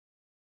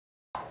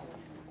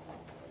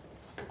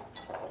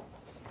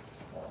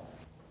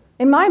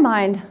In my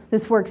mind,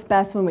 this works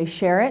best when we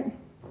share it.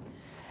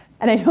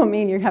 And I don't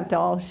mean you have to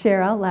all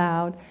share out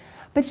loud,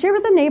 but share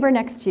with a neighbor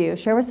next to you.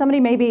 Share with somebody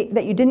maybe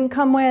that you didn't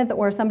come with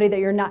or somebody that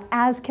you're not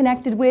as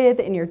connected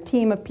with in your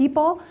team of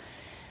people.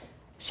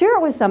 Share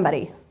it with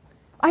somebody.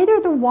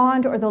 Either the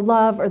want or the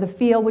love or the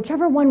feel,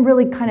 whichever one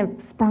really kind of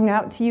sprung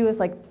out to you as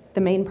like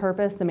the main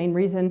purpose, the main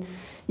reason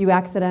you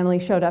accidentally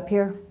showed up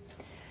here.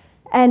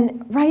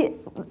 And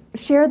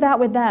share that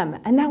with them.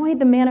 And that way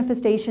the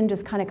manifestation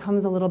just kind of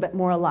comes a little bit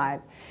more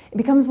alive. It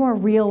becomes more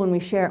real when we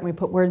share it and we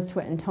put words to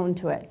it and tone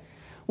to it.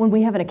 When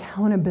we have an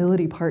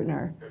accountability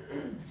partner.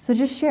 So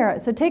just share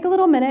it. So take a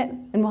little minute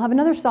and we'll have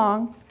another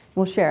song.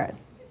 We'll share it.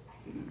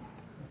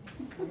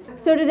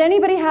 So did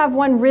anybody have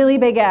one really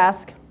big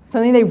ask?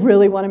 Something they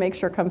really want to make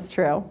sure comes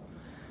true?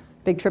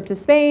 Big trip to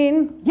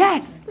Spain?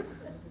 Yes.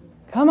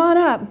 Come on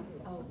up.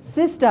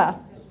 Sister.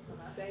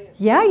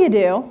 Yeah, you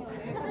do.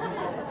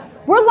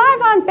 We're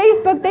live on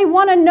Facebook. They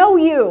want to know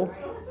you.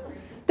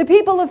 The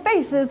people of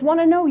faces want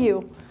to know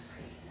you.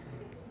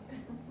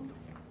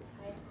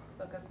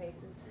 Book of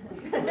faces.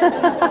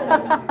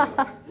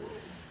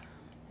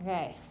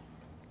 Okay.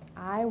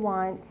 I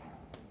want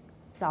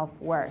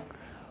self-worth.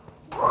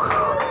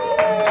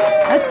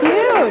 That's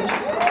huge.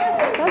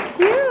 That's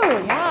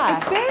huge. Yeah.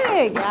 It's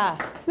big. Yeah.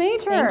 It's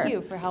major. Thank you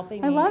for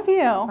helping me. I love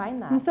you.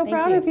 Find that. I'm so Thank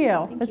proud you. of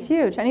you. Thank That's you.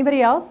 huge.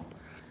 Anybody else?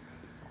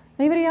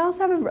 Anybody else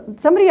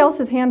somebody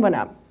else's hand went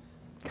up.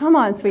 Come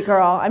on, sweet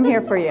girl. I'm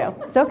here for you.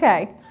 It's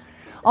okay.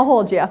 I'll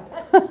hold you.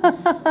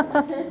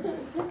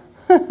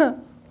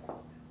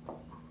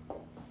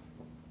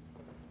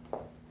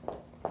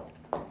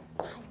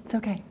 It's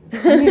okay.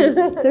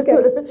 It's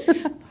okay.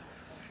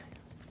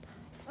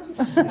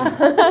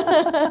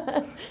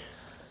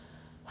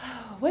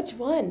 Which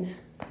one?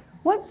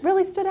 What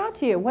really stood out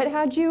to you? What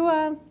had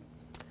you,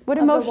 what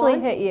emotionally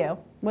hit you?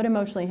 What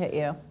emotionally hit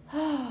you?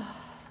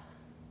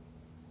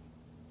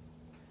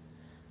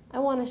 I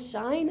want to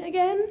shine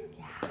again.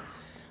 Yeah.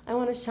 I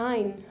want to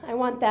shine. I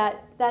want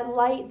that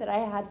light that I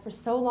had for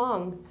so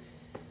long.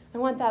 I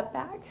want that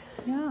back.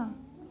 Yeah.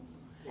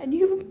 And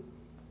you,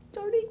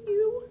 darn it,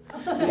 you.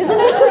 Isn't it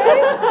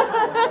great?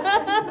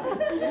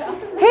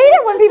 Hate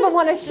it when people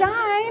want to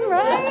shine,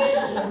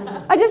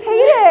 right? I just hate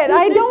it.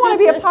 I don't want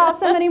to be a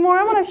possum anymore.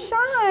 I want to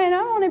shine.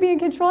 I don't want to be in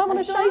control. I want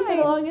to feel shine. like for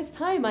the longest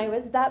time, I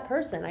was that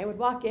person. I would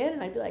walk in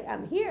and I'd be like,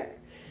 I'm here.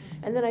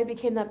 And then I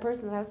became that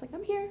person and I was like,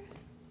 I'm here.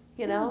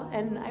 You know,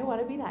 and I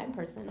want to be that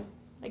person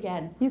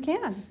again. You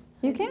can.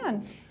 You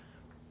can.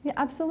 Yeah,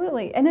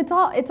 absolutely. And it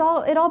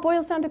all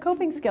boils down to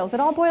coping skills. It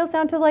all boils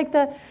down to like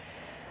the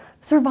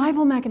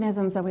survival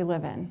mechanisms that we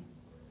live in.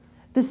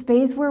 The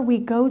space where we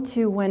go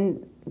to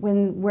when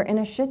we're in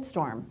a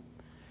shitstorm.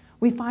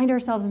 We find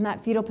ourselves in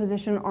that fetal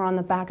position or on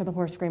the back of the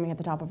horse screaming at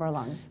the top of our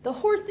lungs. The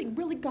horse thing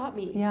really got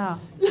me. Yeah.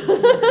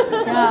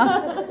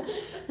 Yeah.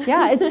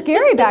 Yeah, it's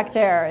scary back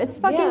there. It's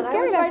fucking scary back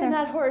there. I was riding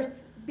that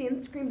horse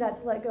being screamed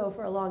at to let go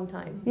for a long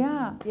time.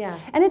 Yeah. Yeah.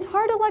 And it's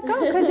hard to let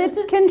go because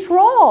it's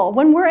control.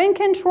 When we're in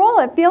control,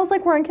 it feels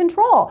like we're in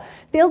control.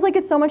 It feels like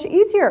it's so much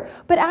easier.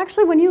 But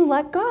actually, when you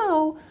let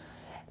go,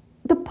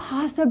 the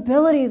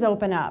possibilities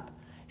open up.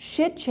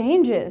 Shit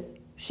changes.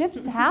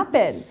 Shifts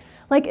happen.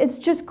 Like, it's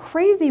just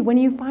crazy when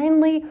you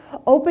finally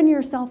open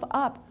yourself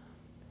up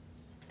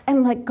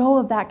and let go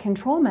of that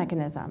control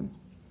mechanism.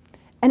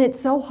 And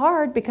it's so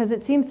hard because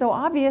it seems so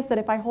obvious that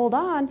if I hold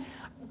on,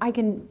 I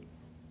can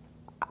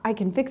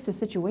fix the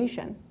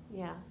situation.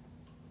 Yeah.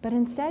 But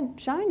instead,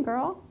 shine,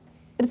 girl.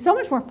 It's so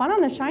much more fun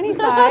on the shiny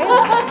side.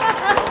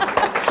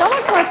 So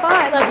much more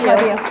fun. Love you.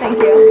 Love you. Thank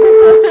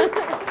you.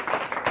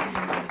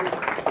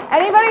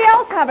 Anybody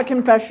else have a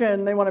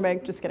confession they want to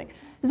make? Just kidding.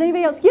 Does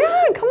anybody else?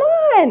 Yeah, come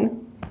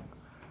on.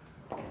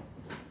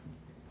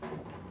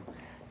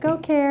 Go,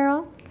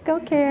 Carol.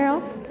 Go,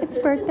 Carol. It's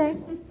birthday.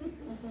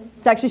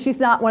 It's actually, she's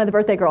not one of the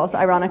birthday girls,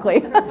 ironically.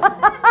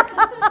 But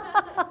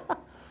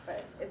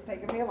it's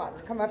taken me a lot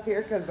to come up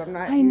here because I'm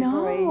not I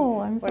usually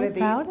know. I'm one so of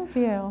these. proud of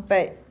you.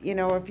 But, you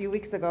know, a few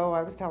weeks ago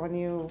I was telling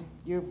you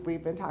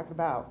we've been talking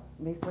about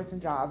me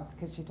switching jobs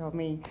because she told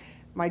me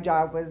my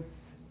job was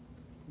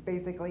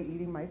basically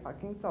eating my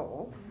fucking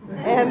soul.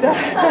 And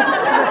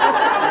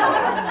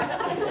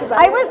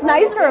I was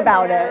nicer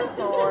about it.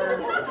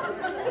 For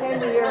 10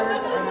 years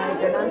and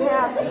I've been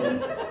unhappy,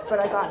 but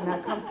I got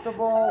not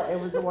comfortable. It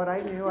was what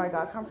I knew. I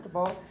got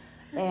comfortable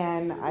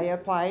and I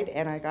applied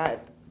and I got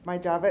my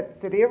job at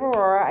City of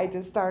Aurora. I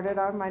just started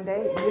on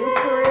Monday. New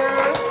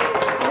career,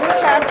 new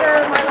chapter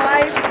in my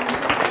life.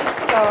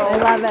 So I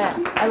love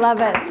it. I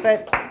love it.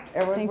 But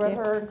it was Thank with you.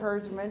 her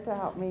encouragement to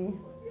help me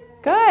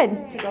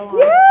Good. to go on.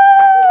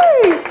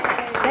 Yay!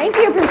 Thank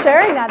you for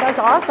sharing that. That's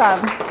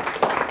awesome.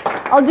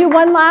 I'll do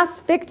one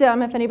last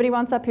victim if anybody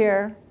wants up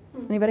here.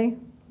 Anybody?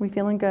 We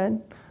feeling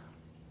good?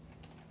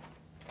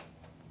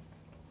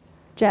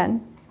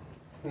 Jen,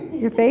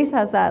 your face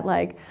has that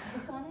like,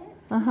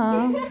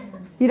 uh-huh.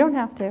 You don't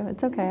have to.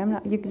 It's okay. I'm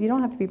not. You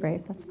don't have to be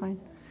brave. That's fine.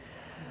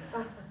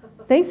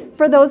 Thanks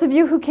for those of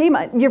you who came.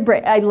 You're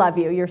brave. I love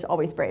you. You're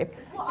always brave.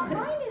 Well,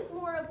 mine is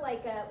more of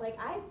like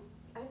I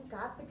I've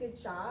got the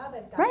good job.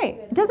 I've got Right.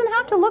 the good It doesn't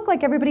have to look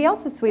like everybody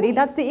else's, sweetie. Right.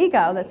 That's the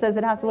ego that says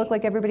it has to look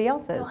like everybody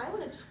else's. No, I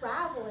want to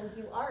travel and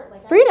do art.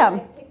 Like Freedom. I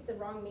picked the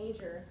wrong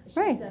major. I should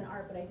Right. have done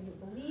art, but I didn't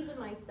believe in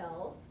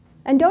myself.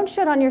 And don't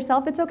shit on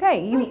yourself. It's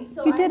okay. Right,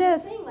 so you I'm did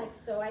just it. saying, like,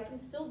 so I can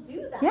still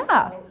do that. Yeah.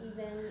 Now,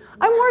 even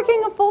I'm now.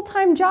 working a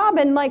full-time job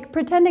and like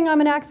pretending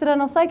I'm an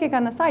accidental psychic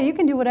on the side. You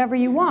can do whatever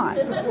you want.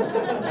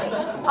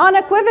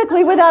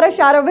 Unequivocally, without a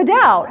shadow of a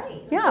doubt.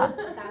 Right. Yeah.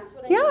 That's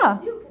what I Yeah. need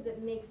to do because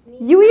it makes me.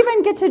 You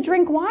even get to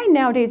drink wine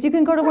nowadays. You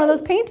can go to one of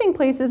those painting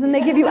places and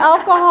they give you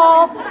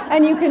alcohol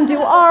and you can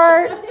do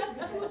art.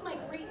 It's two of my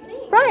great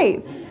things.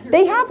 Right.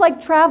 They have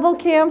like travel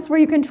camps where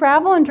you can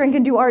travel and drink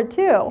and do art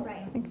too. Right.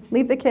 Like,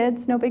 leave the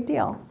kids, no big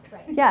deal.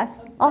 Right. Yes,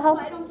 I'll help.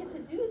 So I don't get to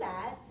do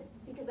that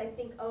because I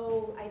think,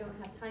 oh, I don't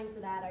have time for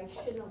that. I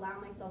shouldn't allow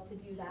myself to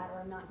do that, or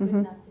I'm not good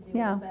enough to do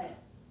Yeah. it.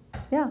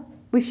 But Yeah,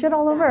 we shit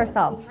all over that makes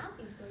me ourselves.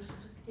 happy, so I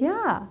should just do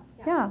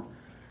it. Yeah.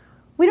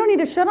 We don't need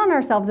to shit on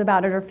ourselves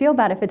about it or feel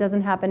bad if it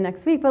doesn't happen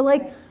next week. But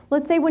like, Right.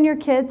 let's say when your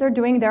kids are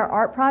doing their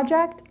art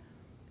project,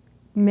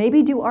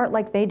 maybe do art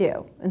like they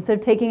do. Instead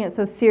of taking it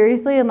so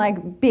seriously and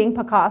like being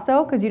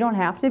Picasso, because you don't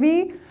have to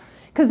be,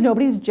 because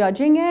nobody's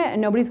judging it and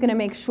nobody's gonna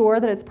make sure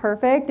that it's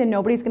perfect and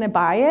nobody's gonna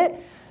buy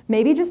it.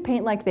 Maybe just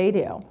paint like they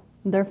do,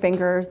 their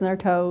fingers and their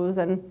toes,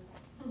 and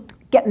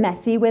get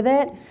messy with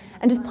it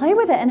and just play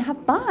with it and have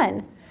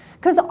fun.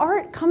 Because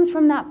art comes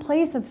from that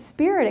place of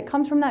spirit. It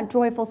comes from that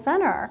joyful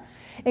center.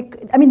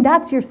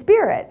 That's your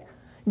spirit.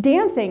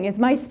 Dancing is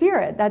my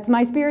spirit. That's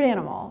my spirit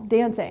animal,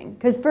 dancing.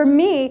 Because for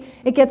me,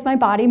 it gets my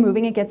body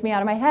moving. It gets me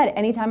out of my head.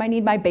 Anytime I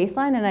need my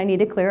baseline and I need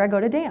to clear, I go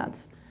to dance.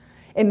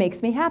 It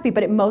makes me happy,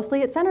 but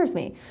it centers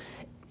me.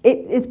 It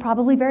is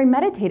probably very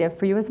meditative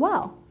for you as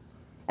well.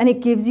 And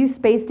it gives you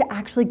space to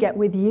actually get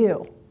with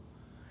you.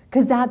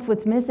 Because that's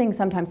what's missing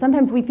sometimes.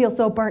 Sometimes we feel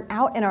so burnt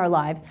out in our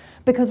lives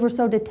because we're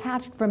so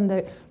detached from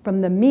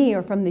the me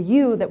or from the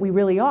you that we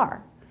really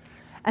are.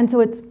 And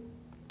so it's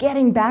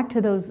getting back to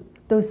those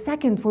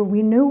seconds where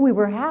we knew we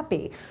were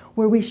happy,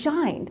 where we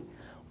shined.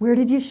 Where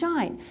did you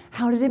shine?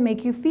 How did it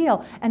make you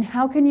feel? And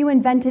how can you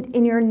invent it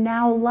in your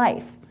now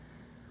life?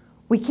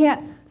 We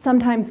can't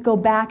sometimes go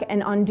back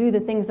and undo the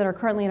things that are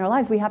currently in our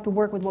lives. We have to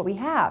work with what we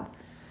have.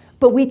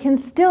 But we can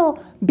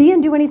still be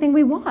and do anything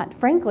we want,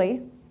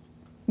 frankly.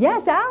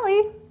 Yes,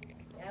 Allie.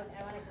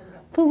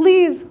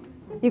 Please.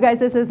 You guys,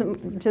 this is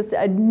just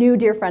a new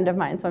dear friend of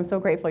mine, so I'm so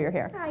grateful you're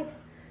here. Hi.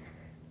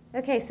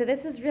 Okay, so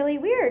this is really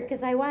weird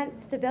because I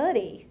want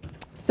stability.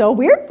 So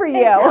weird for you.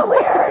 It's so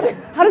weird.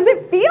 How does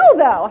it feel,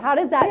 though? How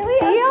does that Really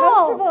feel?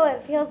 uncomfortable.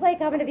 It feels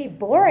like I'm going to be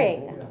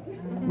boring.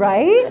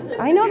 Right?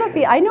 I know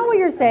I know what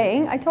you're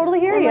saying. I totally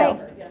hear I'm you.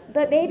 like,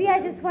 but maybe I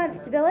just want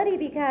stability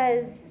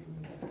because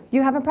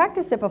You haven't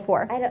practiced it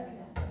before.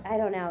 I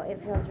don't know.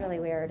 It feels really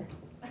weird.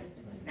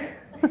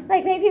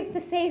 Like maybe it's the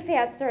safe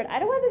answer. I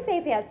don't want the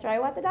safe answer. I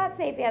want the not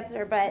safe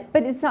answer, but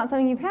But it's not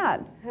something you've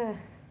had.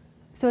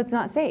 So it's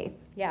not safe.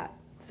 yeah.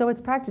 So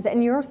it's practice.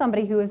 And you're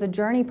somebody who is a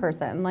journey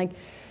person. Like,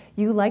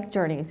 you like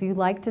journeys. You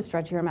like to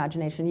stretch your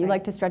imagination. You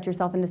like to stretch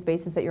yourself into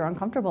spaces that you're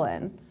uncomfortable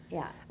in.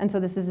 Yeah, And so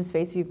this is a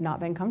space you've not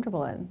been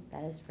comfortable in.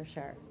 that is for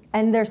sure.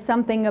 And there's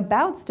something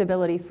about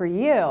stability for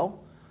you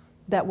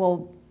that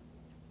will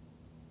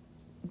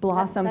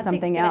blossom Something's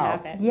something gonna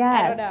else. happen. Yes.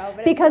 I don't know,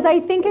 but it because I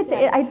feels think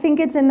intense. I think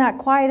it's in that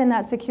quiet and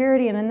that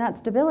security and in that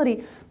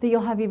stability that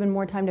you'll have even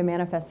more time to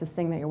manifest this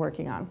thing that you're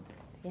working on.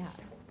 Yeah,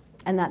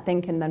 And that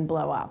thing can then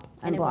blow up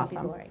and and it won't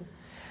blossom. be boring.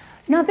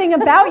 Nothing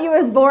about you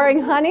is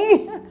boring,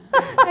 honey.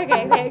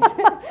 Okay, thanks.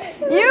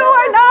 You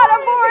are not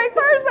a boring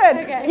person.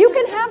 Okay. You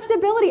can have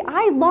stability.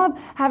 I love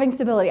having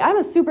stability. I'm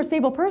a super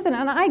stable person,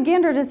 and I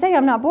gander to say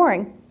I'm not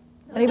boring.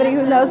 Anybody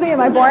who knows me, am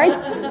I boring?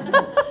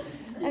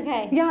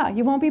 Okay. Yeah,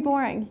 you won't be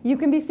boring. You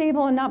can be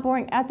stable and not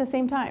boring at the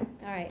same time.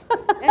 All right.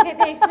 Okay,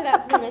 thanks for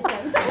that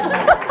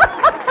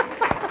permission.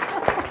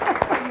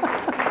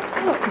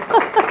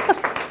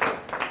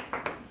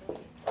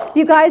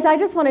 You guys, I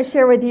just want to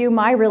share with you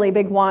my really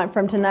big want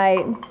from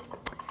tonight.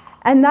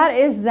 And that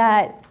is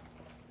that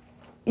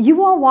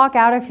you all walk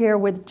out of here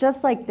with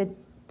just like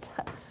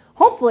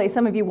hopefully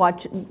some of you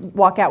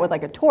walk out with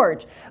like a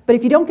torch. But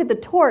if you don't get the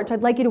torch,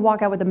 I'd like you to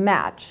walk out with a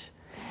match.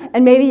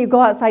 And maybe you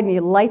go outside and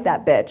you light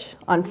that bitch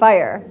on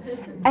fire.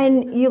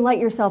 And you light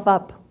yourself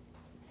up.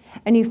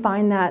 And you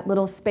find that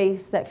little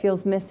space that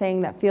feels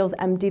missing, that feels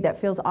empty, that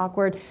feels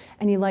awkward,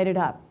 and you light it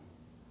up.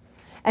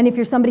 And if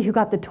you're somebody who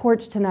got the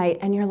torch tonight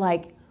and you're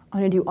like, I'm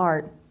gonna do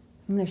art,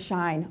 I'm gonna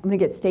shine, I'm gonna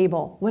get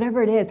stable,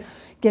 whatever it is,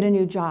 get a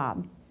new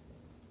job,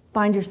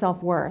 find your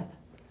self-worth.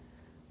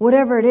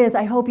 Whatever it is,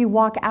 I hope you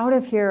walk out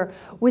of here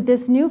with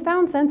this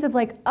newfound sense of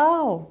like,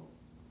 oh,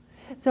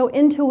 so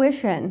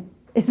intuition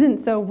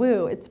isn't so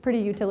woo, it's pretty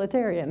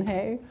utilitarian,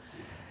 hey?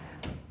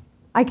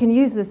 I can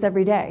use this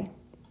every day.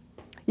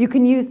 You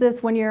can use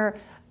this when you're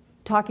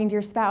talking to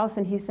your spouse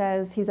and he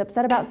says he's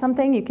upset about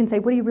something. You can say,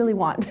 what do you really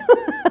want?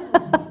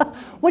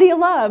 What do you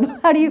love?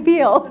 How do you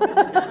feel?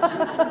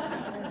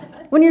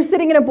 When you're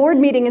sitting in a board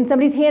meeting and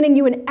somebody's handing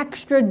you an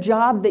extra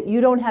job that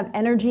you don't have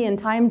energy and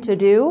time to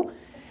do,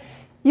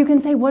 you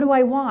can say, what do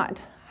I want?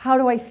 How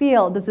do I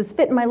feel? Does this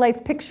fit in my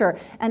life picture?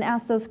 And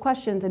ask those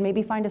questions and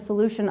maybe find a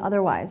solution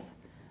otherwise.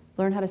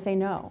 Learn how to say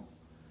no.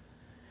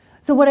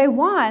 So what I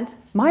want,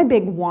 my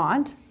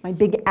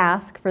big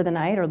ask for the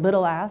night, or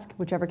little ask,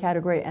 whichever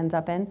category it ends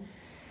up in,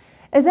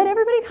 is that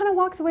everybody kind of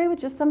walks away with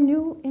just some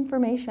new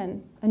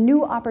information, a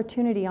new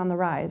opportunity on the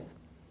rise,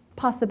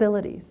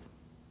 possibilities.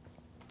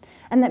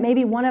 And that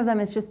maybe one of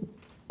them is just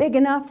big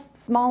enough,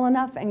 small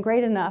enough, and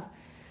great enough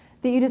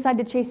that you decide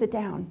to chase it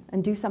down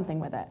and do something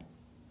with it.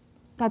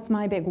 That's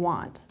my big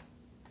want.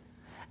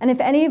 And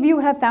if any of you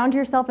have found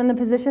yourself in the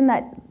position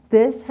that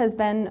this has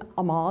been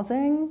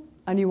amazing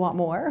and you want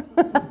more,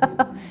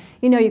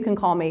 you know you can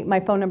call me. My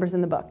phone number's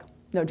in the book.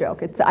 No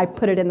joke. I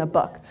put it in the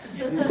book.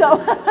 So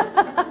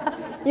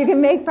you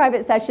can make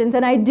private sessions,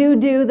 and I do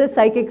the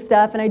psychic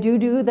stuff, and I do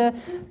the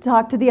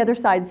talk to the other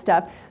side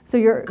stuff. So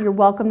you're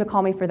welcome to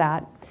call me for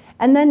that.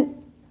 And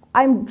then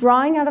I'm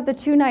drawing out of the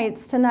 2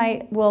 nights.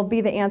 Tonight will be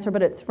the answer,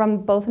 but it's from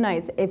both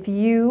nights. If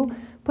you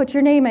put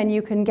your name in,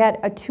 you can get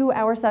a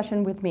 2-hour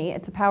session with me.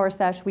 It's a power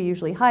sesh. We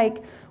usually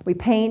hike, we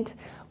paint,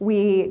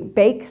 we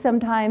bake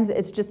sometimes.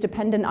 It's just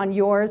dependent on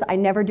yours. I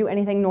never do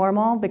anything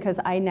normal because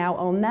I now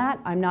own that.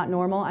 I'm not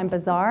normal, I'm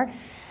bizarre.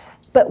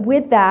 But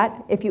with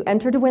that, if you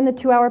enter to win the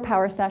 2-hour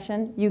power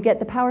session, you get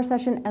the power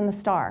session and the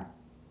star.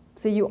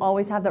 So you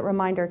always have that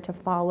reminder to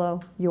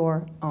follow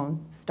your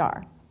own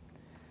star.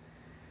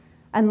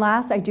 And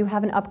last, I do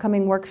have an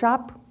upcoming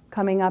workshop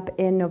coming up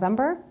in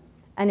November,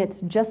 and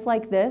it's just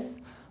like this,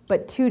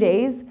 but 2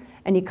 days,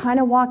 and you kind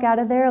of walk out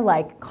of there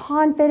like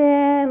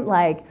confident,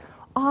 like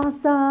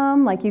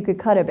awesome, like you could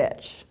cut a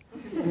bitch,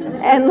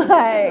 and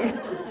like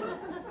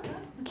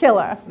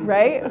killer,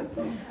 right?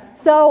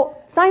 So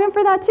sign up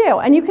for that too,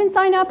 and you can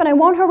sign up, and I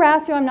won't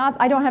harass you.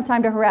 I don't have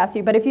time to harass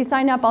you, but if you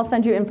sign up, I'll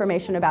send you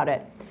information about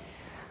it.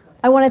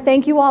 I want to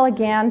thank you all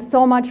again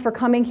so much for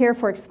coming here,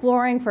 for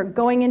exploring, for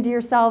going into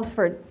yourselves,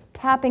 for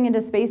tapping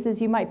into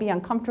spaces you might be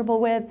uncomfortable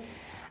with,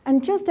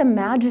 and just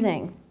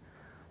imagining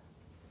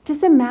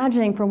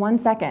for 1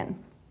 second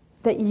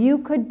that you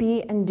could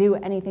be and do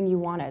anything you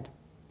wanted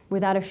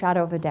without a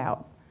shadow of a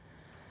doubt.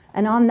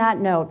 And on that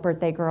note,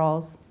 birthday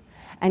girls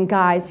and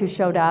guys who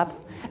showed up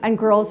and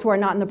girls who are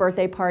not in the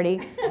birthday party,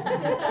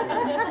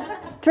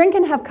 drink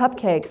and have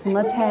cupcakes and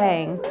let's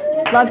hang.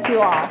 Love to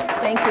you all.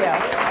 Thank you.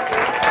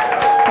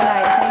 Good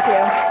night. Thank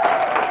you.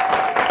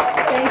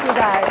 Thank you,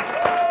 guys.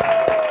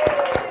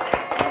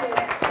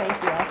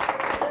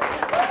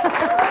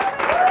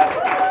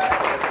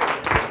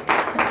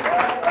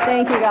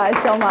 Thank you guys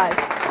so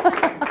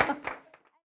much.